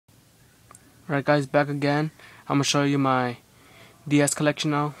Alright guys, back again. I'm going to show you my DS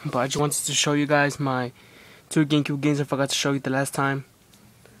collection now, but I just wanted to show you guys my 2 GameCube games I forgot to show you the last time.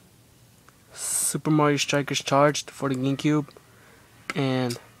 Super Mario Strikers Charged for the GameCube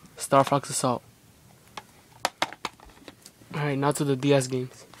and Star Fox Assault. Alright, now to the DS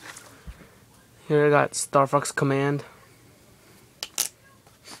games. Here I got Star Fox Command,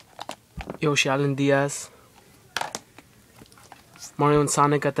 Yoshi Island DS, Mario and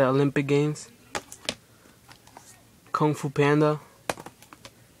Sonic at the Olympic Games, Kung Fu Panda,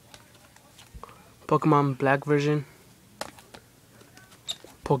 Pokemon Black version,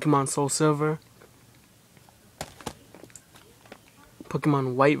 Pokemon Soul Silver,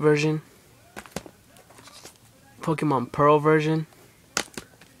 Pokemon White version, Pokemon Pearl version,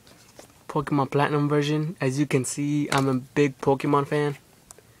 Pokemon Platinum version. As you can see, I'm a big Pokemon fan.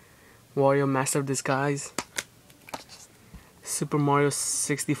 Wario Master of Disguise, Super Mario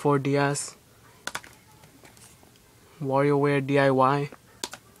 64 DS, WarioWare DIY,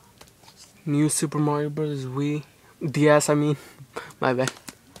 New Super Mario Bros. Wii DS, my bad.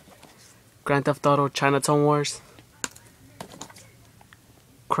 Grand Theft Auto Chinatown Wars,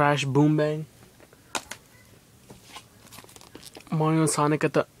 Crash Boom Bang, Mario and Sonic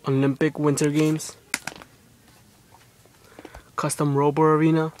at the Olympic Winter Games, Custom Robo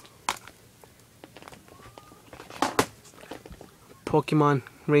Arena, Pokemon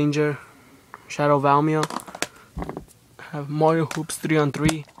Ranger Shadow of Almia. I have Mario Hoops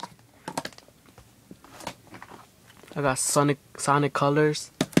 3-on-3. I got Sonic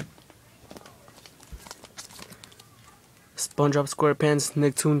Colors, SpongeBob SquarePants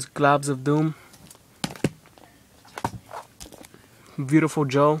Nicktoons Globs of Doom, Beautiful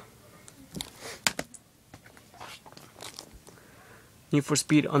Joe, Need for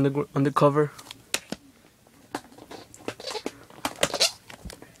Speed Undercover,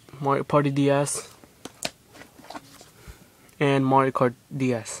 Mario Party DS, and Mario Kart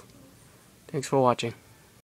DS. Thanks for watching.